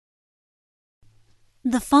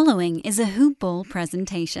The following is a Hoop Ball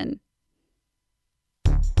presentation.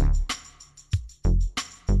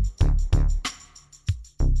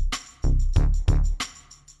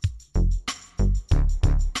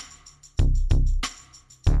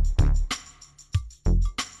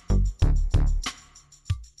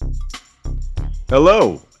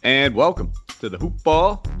 Hello, and welcome to the Hoop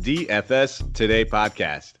Ball DFS Today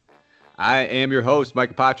podcast. I am your host,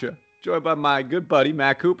 Mike Patra, joined by my good buddy,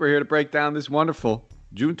 Matt Cooper, here to break down this wonderful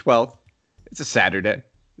June 12th. It's a Saturday.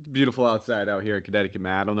 It's beautiful outside out here in Connecticut,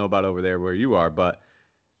 Matt. I don't know about over there where you are, but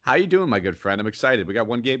how you doing, my good friend? I'm excited. We got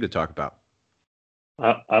one game to talk about.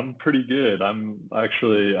 I'm pretty good. I've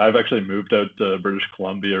actually moved out to British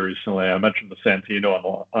Columbia recently. I mentioned the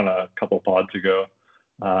Santino on a couple of pods ago.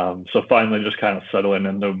 So finally just kind of settling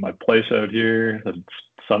into my place out here. The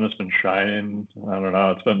sun has been shining. I don't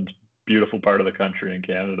know. It's been a beautiful part of the country in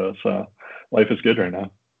Canada. So life is good right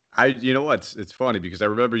now. You know what? It's funny because I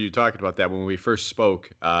remember you talking about that when we first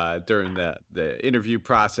spoke during the interview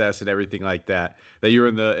process and everything like that, that you were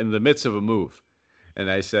in the midst of a move.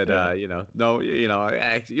 And I said,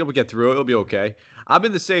 you'll get through it. It'll be okay. I'm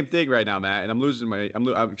in the same thing right now, Matt,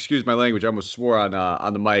 and excuse my language. I almost swore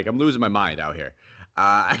on the mic. I'm losing my mind out here.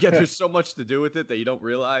 I get there's so much to do with it that you don't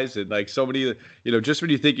realize, and like so many, just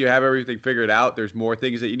when you think you have everything figured out, there's more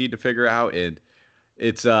things that you need to figure out, and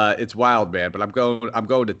it's wild, man. But I'm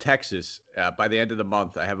going to Texas by the end of the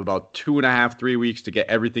month. I have about 2.5, 3 weeks to get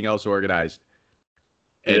everything else organized.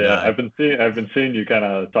 And, I've been seeing you kind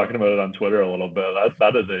of talking about it on Twitter a little bit.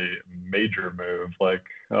 That is a major move. Like,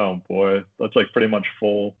 oh boy, that's like pretty much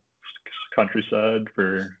full countryside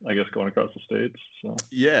for, I guess, going across the states. So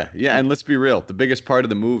yeah, and let's be real. The biggest part of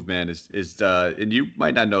the move, man, is and you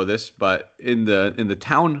might not know this, but in the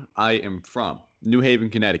town I am from, New Haven,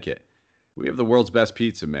 Connecticut, we have the world's best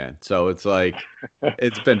pizza, man. So it's like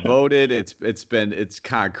it's been voted. It's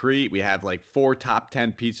concrete. We have like 4 top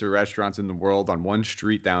 10 pizza restaurants in the world on one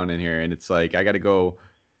street down in here, and it's like I gotta go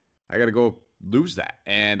lose that,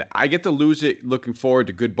 and I get to lose it looking forward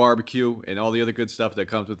to good barbecue and all the other good stuff that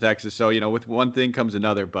comes with Texas. So with one thing comes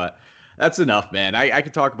another, but that's enough, man. I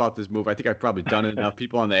could talk about this move. I think I've probably done it enough.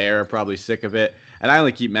 People on the air are probably sick of it, and I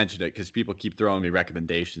only keep mentioning it because people keep throwing me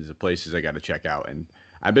recommendations of places I got to check out, and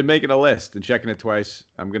I've been making a list and checking it twice.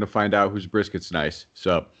 I'm gonna find out whose brisket's nice.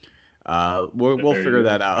 So we'll figure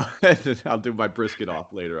that out. I'll do my brisket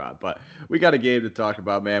off later on. But we got a game to talk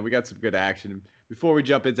about, man. We got some good action. Before we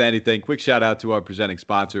jump into anything, quick shout out to our presenting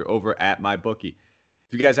sponsor over at MyBookie.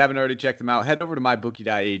 If you guys haven't already checked them out, head over to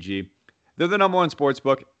mybookie.ag. They're the number one sports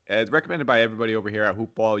book. It's recommended by everybody over here at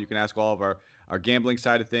Hoop Ball. You can ask all of our gambling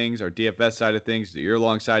side of things, our DFS side of things, the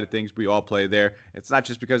year-long side of things. We all play there. It's not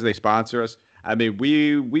just because they sponsor us. I mean,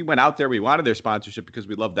 we went out there. We wanted their sponsorship because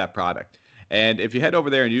we love that product. And if you head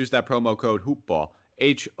over there and use that promo code HOOPBALL,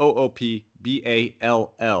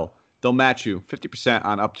 HOOPBALL, they'll match you 50%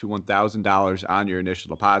 on up to $1,000 on your initial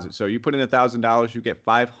deposit. So you put in $1,000, you get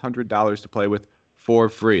 $500 to play with for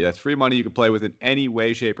free. That's free money you can play with in any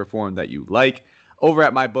way, shape, or form that you like over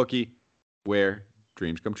at MyBookie, where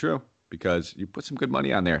dreams come true because you put some good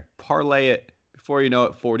money on there. Parlay it. Before you know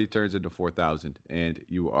it, 40 turns into 4,000, and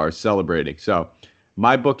you are celebrating. So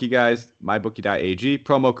MyBookie, guys, mybookie.ag,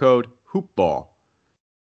 promo code HoopBall.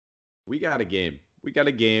 We got a game. We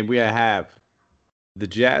have the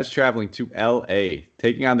Jazz traveling to L.A.,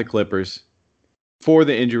 taking on the Clippers for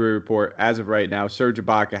the injury report. As of right now, Serge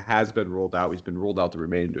Ibaka has been ruled out. He's been ruled out the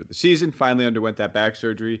remainder of the season. Finally underwent that back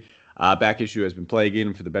surgery. Back issue has been plaguing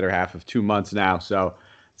him for the better half of 2 months now. So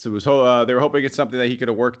it was they were hoping it's something that he could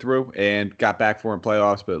have worked through and got back for in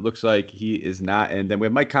playoffs, but it looks like he is not. And then we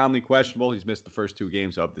have Mike Conley questionable. He's missed the first 2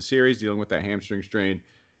 games of the series, dealing with that hamstring strain.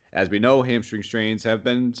 As we know, hamstring strains have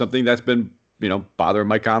been something that's been, bothering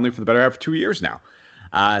Mike Conley for the better half of 2 years now.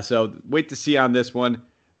 So wait to see on this one.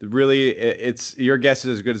 Really, it's your guess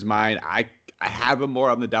is as good as mine. I have him more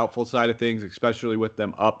on the doubtful side of things, especially with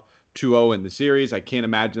them up 2-0 in the series. I can't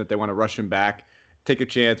imagine that they want to rush him back, take a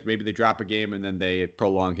chance. Maybe they drop a game and then they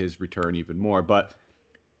prolong his return even more. But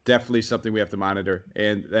definitely something we have to monitor.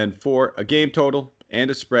 And then for a game total and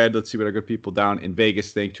a spread, let's see what our good people down in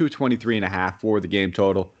Vegas think. 223.5 for the game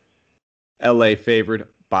total. LA favored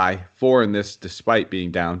by 4 in this, despite being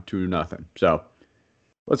down 2-0. So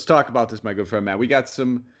let's talk about this, my good friend Matt.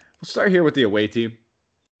 We'll start here with the away team.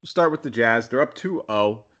 We'll start with the Jazz. They're up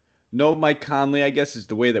 2-0. No Mike Conley, I guess, is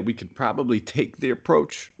the way that we could probably take the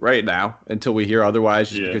approach right now until we hear otherwise,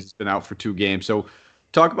 just because he's been out for 2 games. So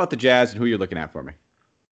talk about the Jazz and who you're looking at for me.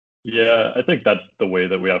 Yeah, I think that's the way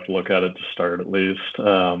that we have to look at it to start, at least.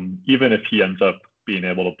 Even if he ends up being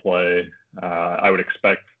able to play, I would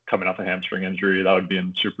expect coming off a hamstring injury, that would be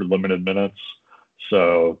in super limited minutes.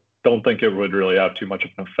 So don't think it would really have too much of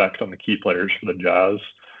an effect on the key players for the Jazz.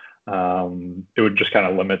 It would just kind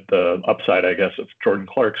of limit the upside, I guess, of Jordan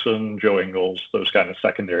Clarkson, Joe Ingles, those kind of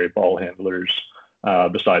secondary ball handlers,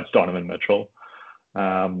 besides Donovan Mitchell.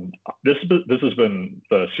 This has been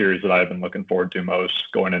the series that I've been looking forward to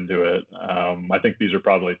most going into it. I think these are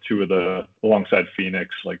probably two of the, alongside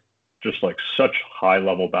Phoenix, just such high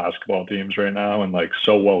level basketball teams right now, and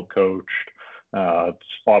so well coached,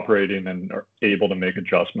 operating and are able to make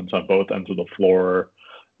adjustments on both ends of the floor.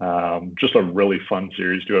 Just a really fun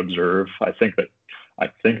series to observe. I think that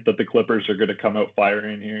the Clippers are going to come out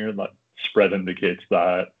firing here. The spread indicates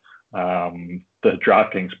that. The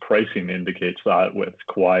DraftKings pricing indicates that, with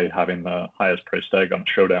Kawhi having the highest price tag on the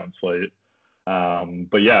showdown slate.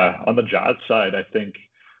 But yeah, on the Jazz side, I think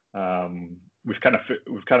we've kind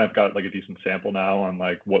of got a decent sample now on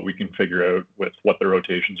what we can figure out with what the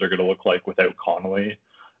rotations are going to look like without Connolly.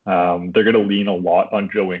 They're going to lean a lot on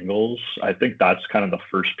Joe Ingles. I think that's kind of the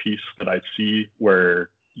first piece that I see where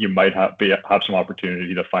you might have some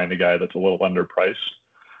opportunity to find a guy that's a little underpriced.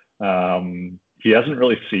 He hasn't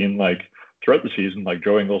really seen throughout the season,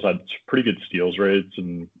 Joe Ingles had pretty good steals rates,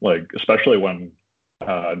 and especially when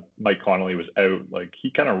Mike Conley was out, he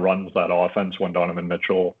kind of runs that offense when Donovan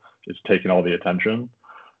Mitchell is taking all the attention.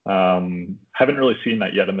 Haven't really seen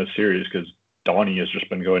that yet in this series because Donnie has just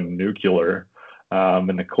been going nuclear,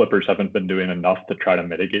 and the Clippers haven't been doing enough to try to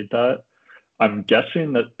mitigate that. I'm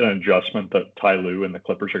guessing that an adjustment that Ty Lue and the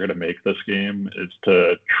Clippers are going to make this game is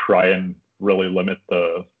to try and really limit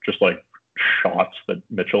the shots that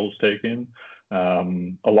Mitchell's taking.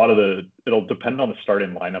 A lot of it'll depend on the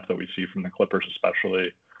starting lineup that we see from the Clippers,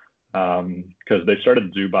 especially because they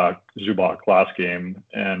started Zubac last game,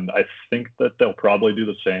 and I think that they'll probably do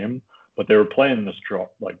the same. But they were playing this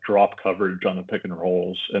drop coverage on the pick and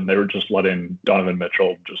rolls, and they were just letting Donovan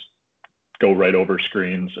Mitchell just go right over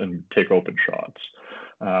screens and take open shots.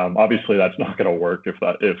 Obviously, that's not going to work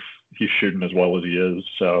if he's shooting as well as he is.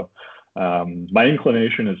 So. My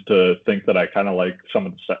inclination is to think that I kind of like some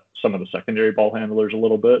of the secondary ball handlers a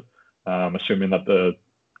little bit, assuming that the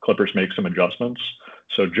Clippers make some adjustments.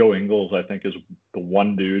 So Joe Ingles, I think, is the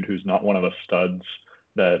one dude who's not one of the studs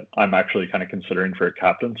that I'm actually kind of considering for a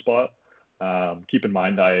captain spot. Keep in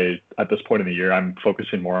mind, at this point in the year, I'm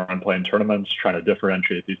focusing more on playing tournaments. Trying to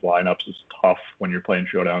differentiate these lineups is tough when you're playing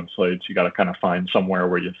showdown slates. You got to kind of find somewhere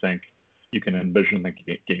where you think you can envision the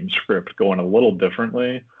game script going a little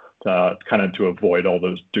differently. To avoid all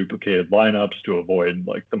those duplicated lineups, to avoid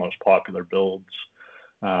the most popular builds.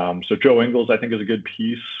 So Joe Ingles, I think, is a good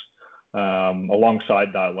piece.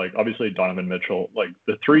 Alongside that, obviously Donovan Mitchell,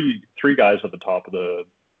 the three guys at the top of the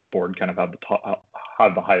board kind of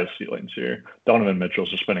have the highest ceilings here. Donovan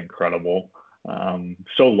Mitchell's just been incredible.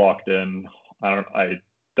 So locked in. I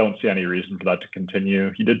don't see any reason for that to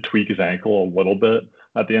continue. He did tweak his ankle a little bit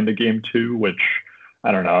at the end of game 2, which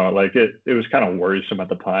I don't know, it was kind of worrisome at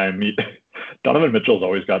the time. Donovan Mitchell's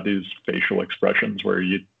always got these facial expressions where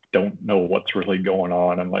you don't know what's really going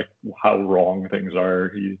on and how wrong things are.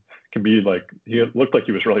 He can be he looked like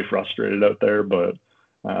he was really frustrated out there, but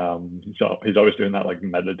he's always doing that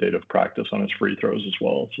meditative practice on his free throws as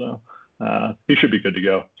well. So he should be good to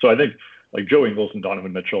go. So I think Joe Ingles and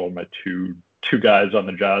Donovan Mitchell are my two guys on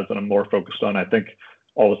the Jazz that I'm more focused on. I think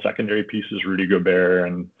all the secondary pieces, Rudy Gobert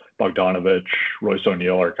and Bogdanovich, Royce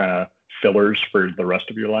O'Neal, are kind of fillers for the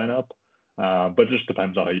rest of your lineup. But it just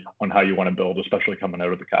depends on how you want to build, especially coming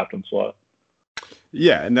out of the captain slot.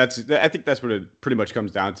 Yeah, and I think that's what it pretty much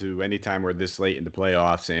comes down to anytime we're this late in the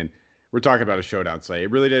playoffs and we're talking about a showdown slate.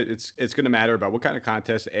 It really it's going to matter about what kind of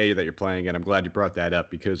contest that you're playing, and I'm glad you brought that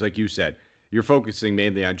up because, like you said, you're focusing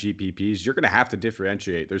mainly on GPPs. You're going to have to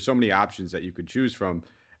differentiate. There's so many options that you could choose from,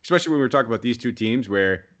 especially when we're talking about these two teams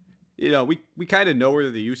where we kind of know where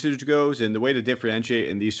the usage goes, and the way to differentiate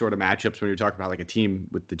in these sort of matchups when you're talking about a team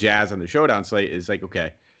with the Jazz on the showdown slate is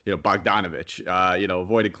okay, Bogdanovich,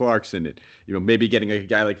 avoiding Clarkson, and maybe getting a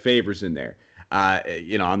guy like Favors in there.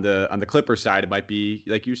 On the Clippers side, it might be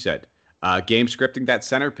like you said, game scripting that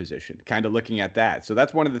center position, kind of looking at that. So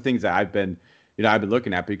that's one of the things that I've been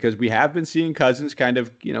looking at because we have been seeing Cousins kind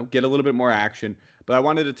of get a little bit more action. But I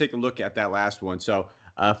wanted to take a look at that last one. So.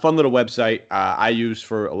 Fun little website I use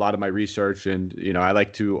for a lot of my research, and I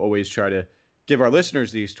like to always try to give our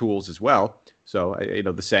listeners these tools as well. So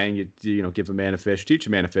the saying, give a man a fish, teach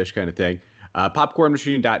a man a fish, kind of thing.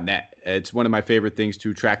 Popcornmachine.net. It's one of my favorite things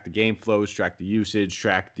to track the game flows, track the usage,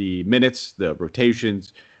 track the minutes, the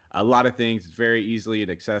rotations, a lot of things. It's very easily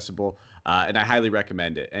and accessible, and I highly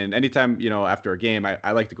recommend it. And anytime after a game,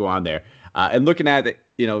 I like to go on there and looking at it.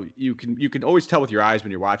 You can always tell with your eyes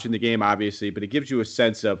when you're watching the game, obviously, but it gives you a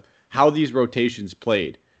sense of how these rotations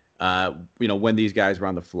played, when these guys were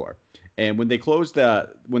on the floor. And when the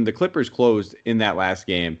Clippers closed in that last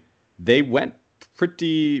game, they went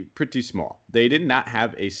pretty small. They did not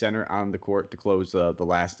have a center on the court to close the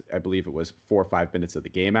last, I believe it was 4 or 5 minutes of the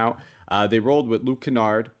game out. They rolled with Luke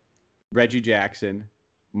Kennard, Reggie Jackson,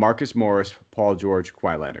 Marcus Morris, Paul George,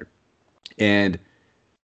 Kawhi Leonard. And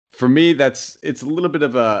for me, it's a little bit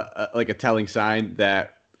of a telling sign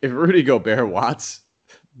that if Rudy Gobert wants,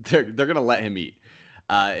 they're going to let him eat.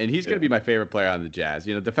 And he's going to be my favorite player on the Jazz.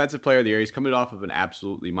 Defensive player of the year. He's coming off of an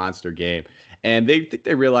absolutely monster game. And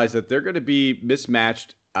they realize that they're going to be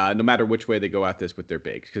mismatched no matter which way they go at this with their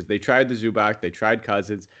bigs. Because they tried the Zubac. They tried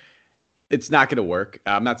Cousins. It's not going to work.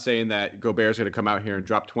 I'm not saying that Gobert's going to come out here and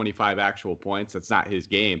drop 25 actual points. That's not his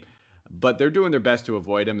game. But they're doing their best to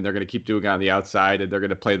avoid him, and they're going to keep doing it on the outside, and they're going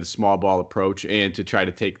to play the small ball approach and to try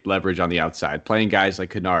to take leverage on the outside, playing guys like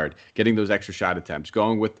Kennard, getting those extra shot attempts,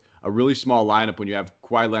 going with a really small lineup when you have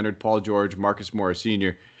Kawhi Leonard, Paul George, Marcus Morris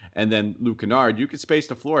Sr., and then Luke Kennard. You can space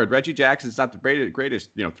the floor. Reggie Jackson's not the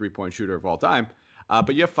greatest three-point shooter of all time,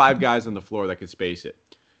 but you have 5 guys on the floor that can space it.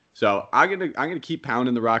 So I'm gonna keep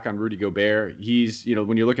pounding the rock on Rudy Gobert. He's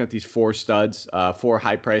when you're looking at these 4 studs, 4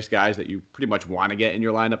 high-priced guys that you pretty much want to get in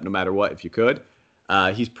your lineup no matter what if you could.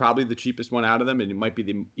 He's probably the cheapest one out of them, and it might be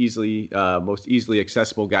the most easily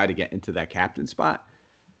accessible guy to get into that captain spot.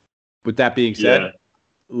 With that being said,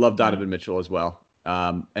 love Donovan Mitchell as well.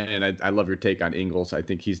 And I love your take on Ingles. I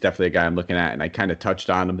think he's definitely a guy I'm looking at, and I kind of touched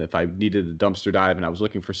on him. If I needed a dumpster dive and I was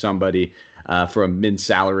looking for somebody for a min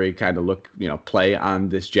salary kind of play on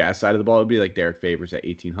this Jazz side of the ball, it would be like Derek Favors at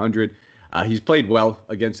 1,800. He's played well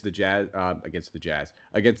against the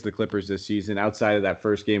Clippers this season. Outside of that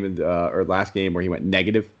first game or last game where he went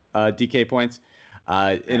negative DK points,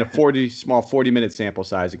 in a 40-minute sample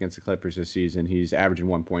size against the Clippers this season, he's averaging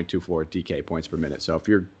 1.24 DK points per minute. So if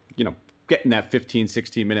you're getting that 15,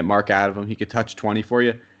 16-minute mark out of him, he could touch 20 for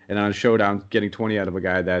you. And on a showdown, getting 20 out of a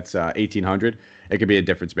guy that's 1,800, it could be a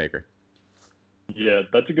difference maker. Yeah,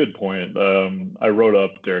 that's a good point. I wrote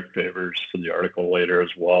up Derek Favors for the article later as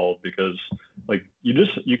well, because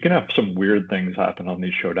you can have some weird things happen on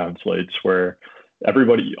these showdown slates where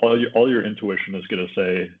all your intuition is going to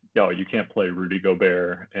say, yo, you can't play Rudy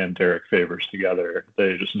Gobert and Derek Favors together.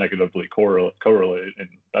 They just negatively correlate,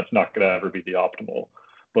 and that's not going to ever be the optimal.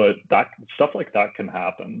 But stuff like that can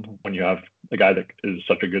happen when you have a guy that is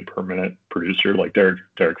such a good per-minute producer like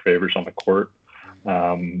Derek Favors on the court.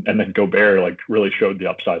 And then Gobert really showed the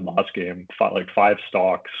upside last game, 5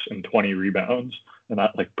 stocks and 20 rebounds, and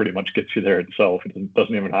that pretty much gets you there itself. It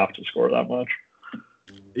doesn't even have to score that much.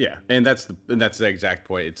 Yeah, and that's the exact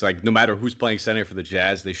point. It's like no matter who's playing center for the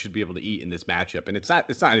Jazz, they should be able to eat in this matchup, and it's not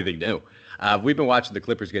anything new. We've been watching the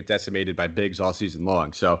Clippers get decimated by bigs all season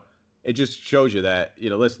long, so it just shows you that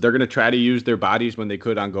listen, they're going to try to use their bodies when they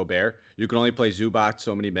could on Gobert. You can only play Zubac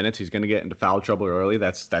so many minutes. He's going to get into foul trouble early.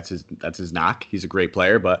 That's his knock. He's a great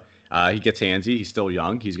player, but he gets handsy. He's still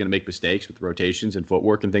young. He's going to make mistakes with rotations and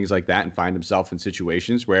footwork and things like that, and find himself in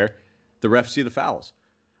situations where the refs see the fouls.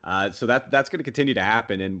 So that's going to continue to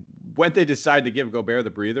happen. And when they decide to give Gobert the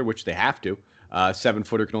breather, which they have to,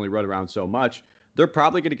 7-footer can only run around so much, they're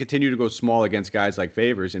probably going to continue to go small against guys like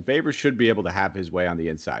Favors, and Favors should be able to have his way on the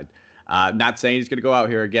inside. Not saying he's going to go out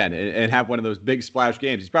here again and have one of those big splash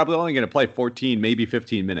games. He's probably only going to play 14, maybe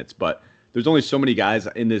 15 minutes, but there's only so many guys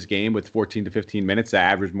in this game with 14 to 15 minutes that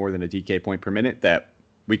average more than a DK point per minute that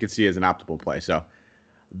we could see as an optimal play. So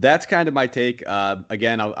that's kind of my take.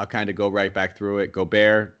 Again, I'll kind of go right back through it.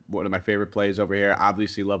 Gobert, one of my favorite plays over here.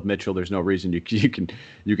 Obviously love Mitchell. There's no reason you can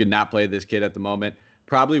not play this kid at the moment.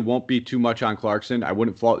 Probably won't be too much on Clarkson. I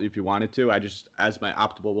wouldn't fault you if you wanted to. As my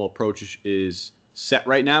optimal approach is set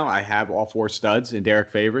right now, I have all 4 studs in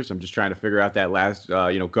Derek Favors. I'm just trying to figure out that last,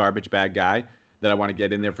 garbage bag guy that I want to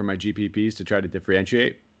get in there for my GPPs to try to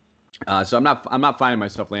differentiate. So I'm not finding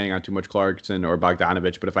myself landing on too much Clarkson or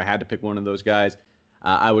Bogdanovich, but if I had to pick one of those guys,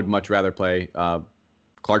 I would much rather play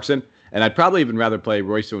Clarkson. And I'd probably even rather play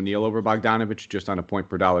Royce O'Neal over Bogdanovich just on a point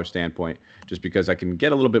per dollar standpoint, just because I can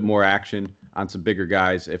get a little bit more action on some bigger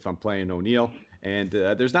guys if I'm playing O'Neal. And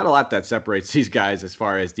there's not a lot that separates these guys as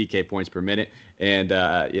far as DK points per minute. And,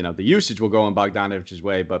 the usage will go in Bogdanovich's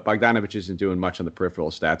way, but Bogdanovich isn't doing much on the peripheral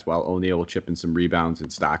stats, while O'Neal will chip in some rebounds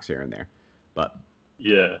and stocks here and there. But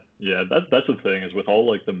yeah, that's the thing is with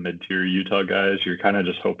all the mid-tier Utah guys, you're kind of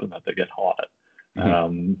just hoping that they get hot.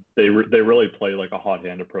 Mm-hmm. They really play a hot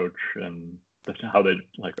hand approach, and that's how they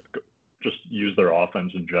just use their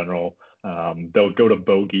offense in general. They'll go to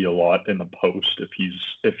Bogey a lot in the post if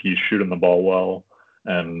he's shooting the ball well,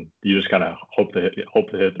 and you just kind of hope to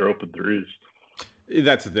hit their open threes.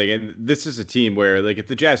 That's the thing, and this is a team where, like, if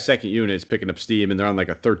the Jazz second unit is picking up steam and they're on like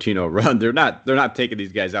a 13-0 run, they're not taking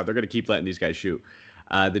these guys out. They're going to keep letting these guys shoot.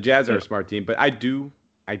 The Jazz are a smart team, but I do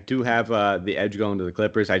have the edge going to the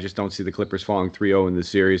Clippers. I just don't see the Clippers falling 3-0 in this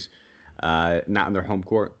series, not in their home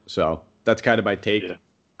court. So that's kind of my take. Yeah.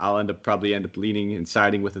 I'll probably end up leaning and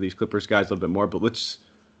siding with these Clippers guys a little bit more. But let's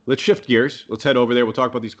shift gears. Let's head over there. We'll talk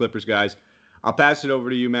about these Clippers guys. I'll pass it over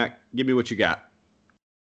to you, Matt. Give me what you got.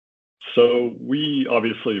 So we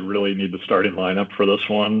obviously really need the starting lineup for this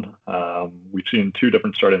one. We've seen two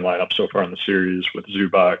different starting lineups so far in the series with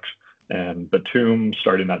Zubac and Batum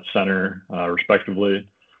starting at center, respectively.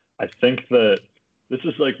 I think that this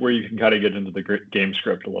is like where you can kind of get into the game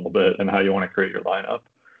script a little bit and how you want to create your lineup.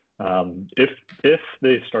 If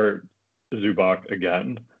they start Zubac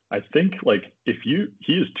again, I think like he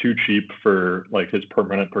is too cheap for like his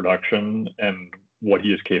permanent production and what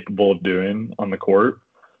he is capable of doing on the court.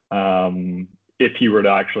 If he were to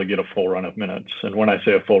actually get a full run of minutes. And when I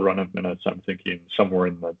say a full run of minutes, I'm thinking somewhere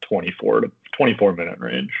in the 24 minute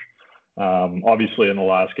range. Obviously in the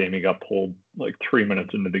last game, he got pulled like 3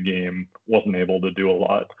 minutes into the game, wasn't able to do a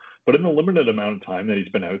lot, but in the limited amount of time that he's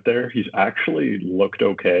been out there, he's actually looked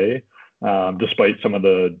okay. Despite some of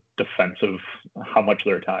the defensive, how much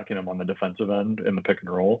they're attacking him on the defensive end in the pick and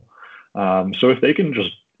roll. So if they can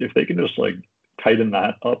just like tighten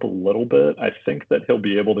that up a little bit, I think that he'll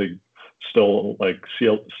be able to still like see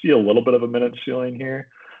a little bit of a minute ceiling here.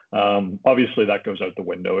 Obviously that goes out the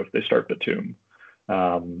window if they start Batum.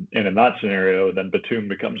 And in that scenario, then Batum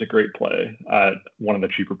becomes a great play at one of the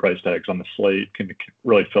cheaper price tags on the slate, can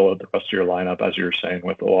really fill out the rest of your lineup, as you were saying,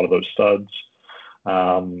 with a lot of those studs.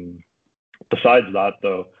 Besides that,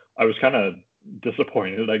 though, I was kind of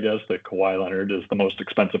disappointed, I guess, that Kawhi Leonard is the most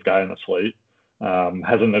expensive guy on the slate.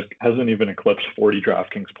 Hasn't even eclipsed 40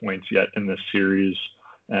 DraftKings points yet in this series.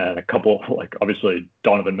 And a couple, like obviously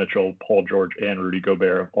Donovan Mitchell, Paul George, and Rudy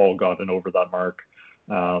Gobert have all gotten over that mark.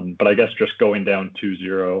 But I guess just going down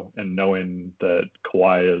 2-0 and knowing that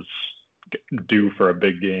Kawhi is due for a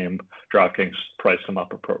big game, DraftKings priced him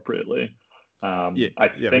up appropriately. I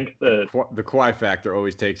think that the Kawhi factor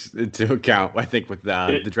always takes into account, I think, with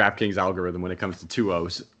the DraftKings algorithm when it comes to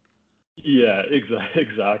 2-0s. Yeah,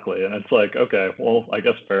 exactly. And it's like, okay, well, I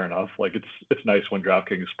guess fair enough. Like it's nice when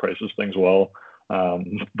DraftKings prices things well,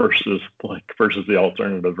 versus the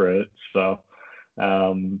alternative, right? So,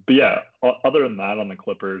 but yeah, other than that on the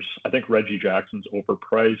Clippers, I think Reggie Jackson's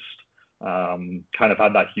overpriced. Kind of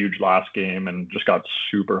had that huge last game and just got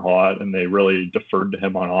super hot, and they really deferred to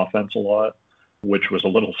him on offense a lot, which was a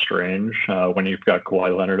little strange when you've got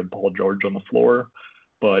Kawhi Leonard and Paul George on the floor.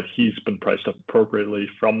 But he's been priced up appropriately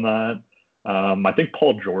from that. I think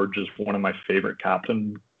Paul George is one of my favorite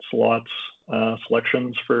captain slots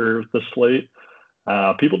selections for the slate.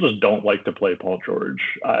 People just don't like to play Paul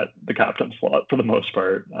George at the captain slot for the most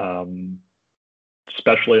part,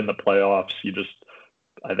 especially in the playoffs.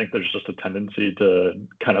 I think there's just a tendency to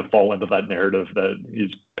kind of fall into that narrative that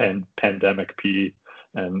he's pandemic P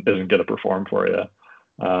and isn't going to perform for you.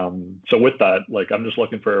 So with that, like, I'm just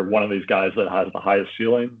looking for one of these guys that has the highest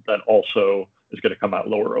ceiling that also is going to come at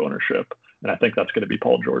lower ownership. And I think that's going to be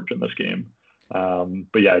Paul George in this game.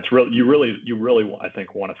 But yeah, it's you really, I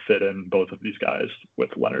think, want to fit in both of these guys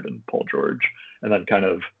with Leonard and Paul George, and then kind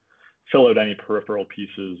of fill out any peripheral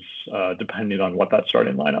pieces, depending on what that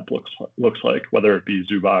starting lineup looks like, whether it be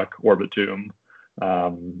Zubac or Batum.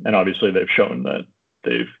 And obviously they've shown that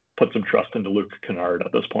they've put some trust into Luke Kennard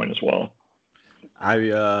at this point as well.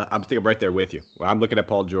 I'm thinking right there with you. Well, I'm looking at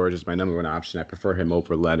Paul George as my number one option. I prefer him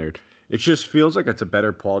over Leonard. It just feels like it's a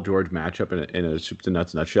better Paul George matchup in a soup to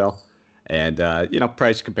nuts nutshell. And,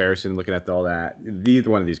 price comparison, looking at all that, either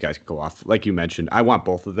one of these guys can go off. Like you mentioned, I want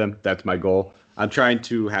both of them. That's my goal. I'm trying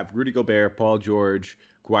to have Rudy Gobert, Paul George,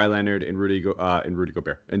 Kawhi Leonard, and Rudy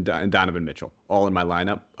Gobert and Donovan Mitchell all in my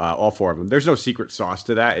lineup, all four of them. There's no secret sauce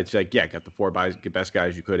to that. It's like, yeah, got the four best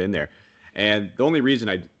guys you could in there. And the only reason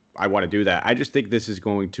I want to do that, I just think this is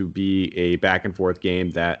going to be a back and forth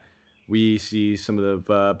game that we see some of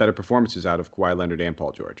the better performances out of Kawhi Leonard and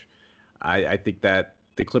Paul George. I think that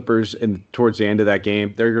the Clippers, towards the end of that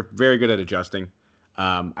game, they're very good at adjusting.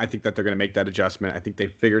 I think that they're going to make that adjustment. I think they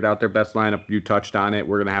figured out their best lineup. You touched on it.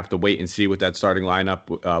 We're going to have to wait and see what that starting lineup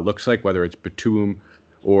looks like, whether it's Batum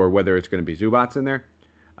or whether it's going to be Zubac in there.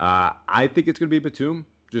 I think it's going to be Batum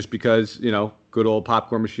just because, good old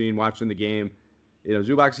popcorn machine watching the game.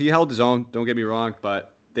 Zubac, he held his own, don't get me wrong,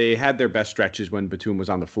 but they had their best stretches when Batum was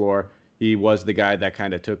on the floor. He was the guy that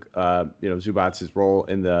kind of took, Zubac's role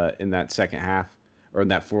in that second half, or in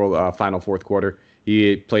that final fourth quarter.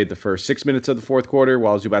 He played the first 6 minutes of the fourth quarter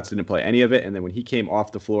while Zubats didn't play any of it. And then when he came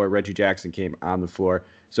off the floor, Reggie Jackson came on the floor.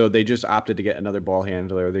 So they just opted to get another ball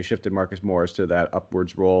handler. They shifted Marcus Morris to that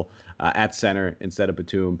upwards role at center instead of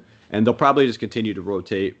Batum. And they'll probably just continue to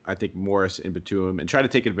rotate, I think, Morris and Batum and try to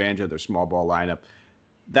take advantage of their small ball lineup.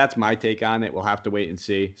 That's my take on it. We'll have to wait and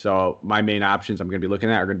see. So my main options I'm going to be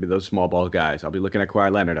looking at are going to be those small ball guys. I'll be looking at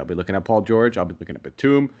Kawhi Leonard. I'll be looking at Paul George. I'll be looking at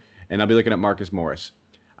Batum. And I'll be looking at Marcus Morris.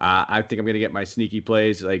 I think I'm going to get my sneaky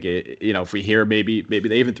plays. Like, if we hear maybe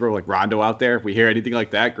they even throw like Rondo out there. If we hear anything like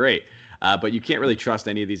that, great. But you can't really trust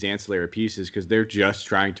any of these ancillary pieces because they're just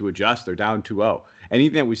trying to adjust. They're down 2-0.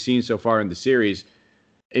 Anything that we've seen so far in the series,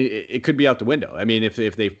 it could be out the window. I mean,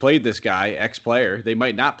 if they've played this guy, X player, they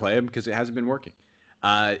might not play him because it hasn't been working.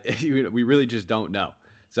 We really just don't know.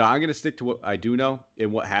 So I'm going to stick to what I do know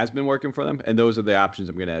and what has been working for them, and those are the options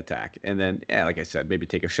I'm going to attack. And then, like I said, maybe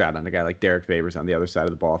take a shot on a guy like Derek Favors on the other side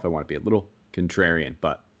of the ball if I want to be a little contrarian.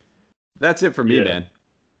 But that's it for me, man.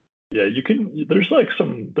 Yeah, you can. There's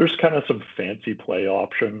kind of some fancy play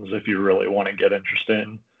options if you really want to get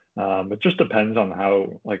interested. It just depends on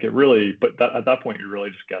how, but at that point, you're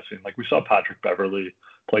really just guessing. Like we saw Patrick Beverley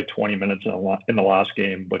play 20 minutes in the last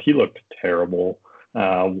game, but he looked terrible.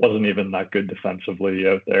 Wasn't even that good defensively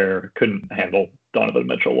out there. Couldn't handle Donovan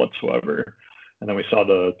Mitchell whatsoever. And then we saw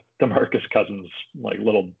the DeMarcus Cousins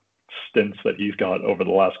little stints that he's got over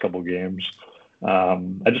the last couple games.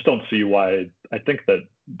 I just don't see why. I think that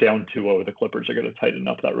down 2-0, the Clippers are going to tighten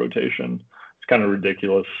up that rotation. It's kind of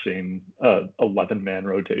ridiculous seeing 11-man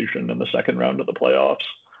rotation in the second round of the playoffs.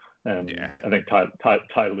 And yeah. I think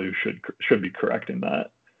Ty Lue should be correcting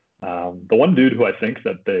that. The one dude who I think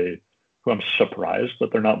who I'm surprised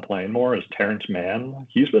that they're not playing more is Terrence Mann.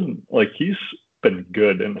 He's been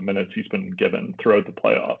good in the minutes he's been given throughout the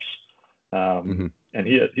playoffs. And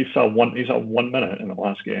he saw 1 minute in the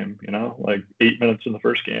last game, 8 minutes in the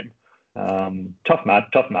first game. Tough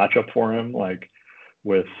matchup for him,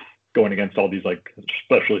 with going against all these,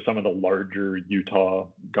 especially some of the larger Utah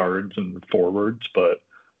guards and forwards, but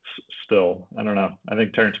still, I don't know. I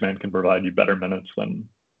think Terrence Mann can provide you better minutes than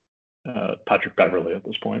Patrick Beverley at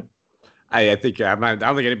this point. I don't think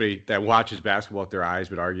anybody that watches basketball with their eyes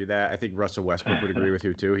would argue that. I think Russell Westbrook would agree with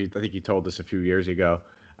you too. I think he told us a few years ago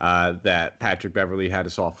that Patrick Beverley had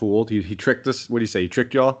us all fooled. He tricked us. What do you say? He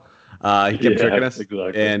tricked y'all. He kept tricking us,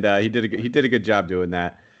 exactly. And he did a good job doing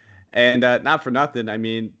that. And not for nothing, I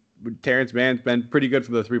mean, Terrence Mann's been pretty good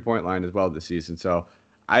from the 3-point line as well this season. So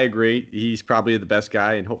I agree. He's probably the best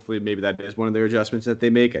guy, and hopefully maybe that is one of their adjustments that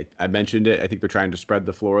they make. I mentioned it. I think they're trying to spread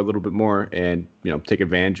the floor a little bit more and, take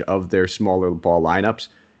advantage of their smaller ball lineups.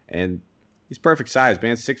 And he's perfect size,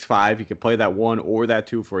 man. 6'5". He can play that 1 or that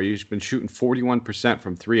 2 for you. He's been shooting 41%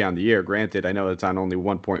 from 3 on the year. Granted, I know it's on only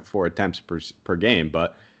 1.4 attempts per game,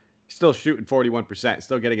 but he's still shooting 41%,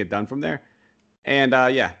 still getting it done from there. And,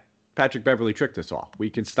 Patrick Beverley tricked us all. We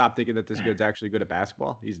can stop thinking that this dude's actually good at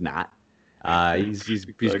basketball. He's not. He's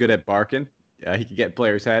good at barking. He can get in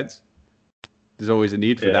players' heads. There's always a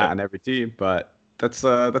need for that on every team, but that's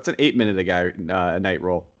an 8-minute a night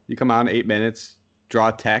role. You come on 8 minutes, draw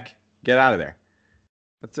tech, get out of there.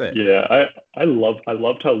 That's it. Yeah, I loved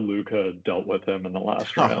how Luka dealt with him in the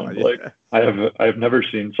last round. I've never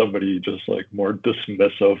seen somebody just more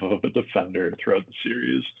dismissive of a defender throughout the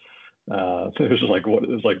series. It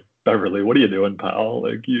was like Beverly, what are you doing, pal?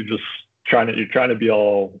 You're trying to be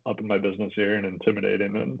all up in my business here and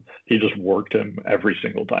intimidating, and he just worked him every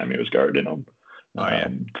single time he was guarding him.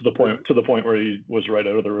 To the point where he was right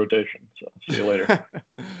out of the rotation. So see you later.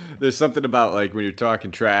 There's something about when you're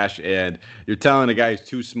talking trash and you're telling a guy he's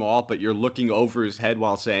too small, but you're looking over his head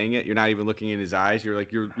while saying it. You're not even looking in his eyes. You're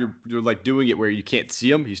doing it where you can't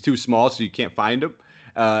see him. He's too small, so you can't find him.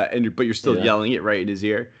 But you're still yelling it right in his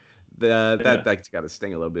ear. That's got to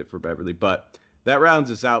sting a little bit for Beverly, but that rounds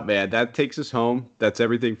us out, man. That takes us home. That's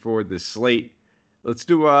everything for the slate. Let's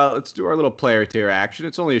do our little player tier action.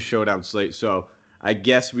 It's only a showdown slate, so I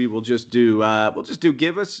guess we will just do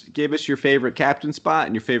give us your favorite captain spot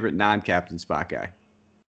and your favorite non-captain spot guy.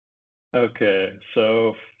 Okay,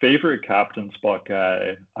 so favorite captain spot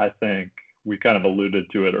guy, I think we kind of alluded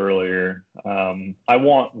to it earlier. I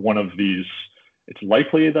want one of these. It's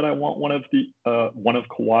likely that I want one of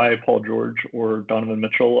Kawhi, Paul George, or Donovan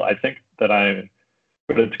Mitchell. I think that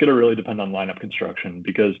but it's going to really depend on lineup construction,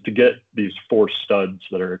 because to get these 4 studs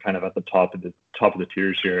that are kind of at the top of the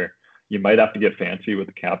tiers here, you might have to get fancy with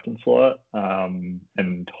the captain slot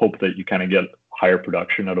and hope that you kind of get higher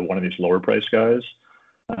production out of one of these lower price guys.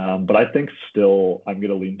 But I think still I'm going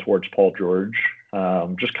to lean towards Paul George.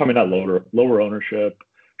 Just coming at lower ownership,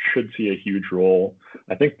 should see a huge role.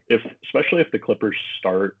 I think especially if the Clippers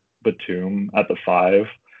start Batum at the 5,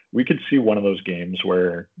 we could see one of those games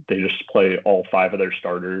where they just play all 5 of their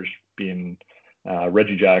starters, being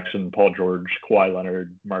Reggie Jackson, Paul George, Kawhi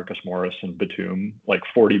Leonard, Marcus Morris, and Batum, like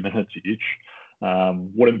 40 minutes each.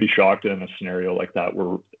 Wouldn't be shocked in a scenario like that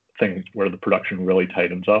where the production really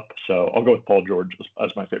tightens up. So I'll go with Paul George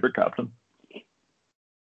as my favorite captain.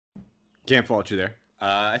 Can't fault you there.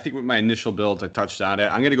 I think with my initial builds, I touched on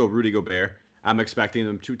it. I'm going to go Rudy Gobert. I'm expecting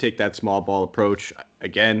them to take that small ball approach.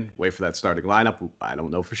 Again, wait for that starting lineup. I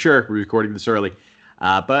don't know for sure. We're recording this early.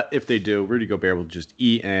 But if they do, Rudy Gobert will just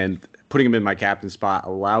eat, and putting him in my captain spot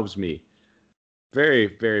allows me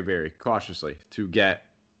very, very, very cautiously to get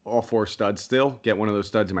all 4 studs still, get one of those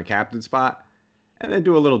studs in my captain spot, and then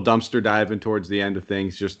do a little dumpster diving towards the end of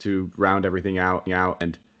things just to round everything out.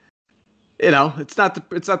 And it's not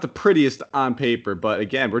the prettiest on paper, but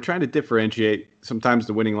again, we're trying to differentiate. Sometimes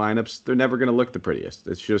the winning lineups, they're never going to look the prettiest.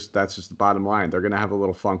 That's just the bottom line. They're going to have a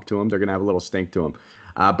little funk to them. They're going to have a little stink to them.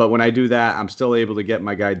 But when I do that, I'm still able to get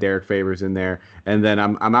my guy Derek Favors in there, and then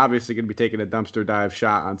I'm obviously going to be taking a dumpster dive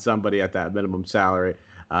shot on somebody at that minimum salary.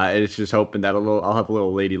 And it's just hoping that I'll have a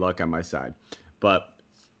little lady luck on my side. But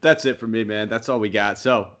that's it for me, man. That's all we got.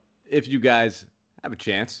 So if you guys have a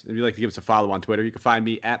chance, if you'd like to give us a follow on Twitter, you can find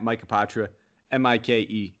me at Mike Apotria,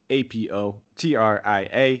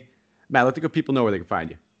 MikeApotria. Matt, let the good people know where they can find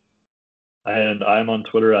you. And I'm on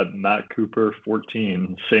Twitter at Matt Cooper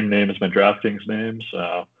 14, same name as my DraftKings name,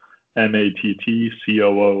 so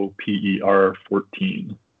MattCooper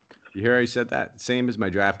 14. You hear how he said that? Same as my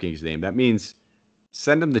DraftKings name. That means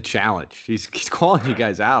send him the challenge. He's calling you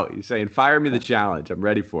guys out. He's saying, fire me the challenge. I'm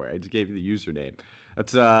ready for it. I just gave you the username.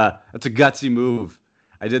 That's a gutsy move.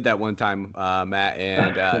 I did that one time, Matt,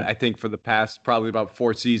 and I think for the past probably about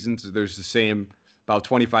 4 seasons, there's the same about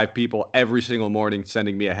 25 people every single morning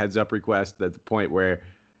sending me a heads-up request at the point where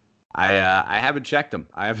I haven't checked them.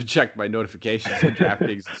 I haven't checked my notifications on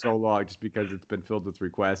DraftKings in so long just because it's been filled with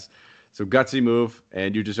requests. So gutsy move,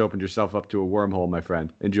 and you just opened yourself up to a wormhole, my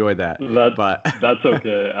friend. Enjoy that. That's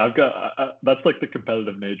okay. I've got that's like the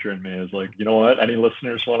competitive nature in me is like, you know what? Any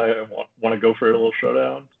listeners want to go for a little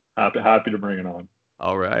showdown? Happy to bring it on.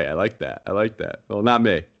 All right, I like that. Well, not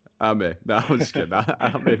me. No, I'm just kidding.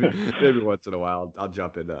 maybe once in a while I'll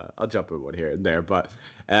jump in. I'll jump in one here and there. But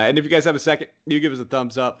and if you guys have a second, you give us a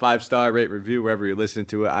thumbs up, 5-star rate, review wherever you're listening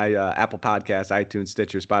to it. Apple Podcasts, iTunes,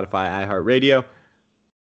 Stitcher, Spotify, iHeartRadio,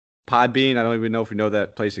 Podbean. I don't even know if we know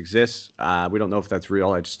that place exists. We don't know if that's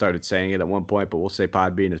real. I just started saying it at one point, but we'll say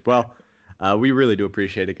Podbean as well. We really do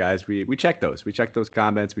appreciate it, guys. We check those. We check those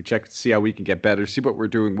comments. We check to see how we can get better, see what we're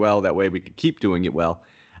doing well. That way we can keep doing it well.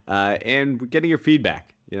 And we're getting your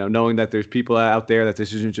feedback. Knowing that there's people out there, that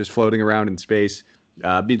this isn't just floating around in space,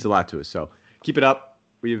 means a lot to us. So keep it up.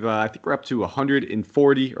 I think we're up to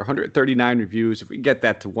 140 or 139 reviews. If we can get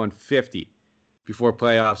that to 150 before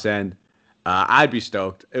playoffs end, I'd be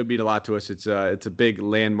stoked. It would mean a lot to us. It's a big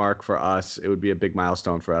landmark for us. It would be a big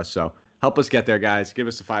milestone for us. So help us get there, guys. Give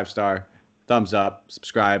us a 5-star, thumbs up,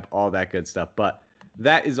 subscribe, all that good stuff. But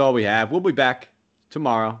that is all we have. We'll be back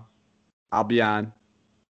tomorrow. I'll be on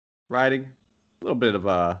riding. A little bit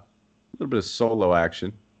of solo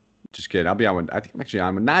action. Just kidding. I'll be on. I think I'm actually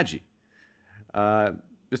on with Najee. Mr.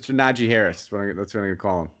 Najee Harris. That's what I'm going to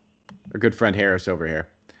call him. Our good friend Harris over here,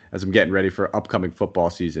 as I'm getting ready for upcoming football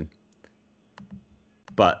season.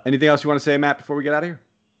 But anything else you want to say, Matt, before we get out of here?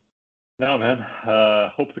 No, man.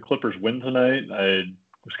 Hope the Clippers win tonight. I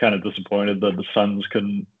was kind of disappointed that the Suns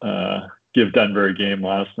couldn't give Denver a game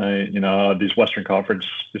last night. These Western Conference,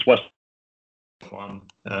 fun,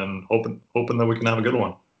 and hoping that we can have a good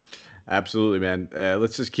one. Absolutely, man.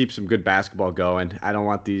 Let's just keep some good basketball going. I don't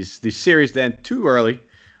want these series to end too early.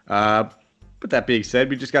 But that being said,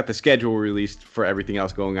 we just got the schedule released for everything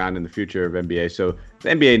else going on in the future of NBA. So the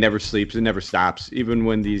NBA never sleeps. It never stops. Even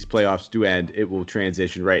when these playoffs do end, it will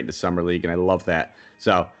transition right into Summer League, and I love that.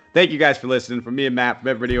 So thank you guys for listening. From me and Matt, from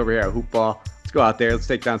everybody over here at Hoopball, let's go out there. Let's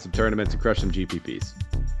take down some tournaments and crush some GPPs.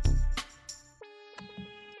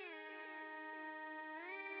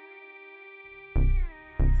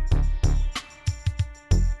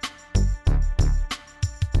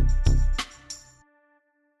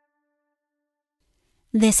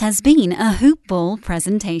 This has been a Hoop Ball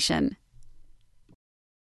presentation.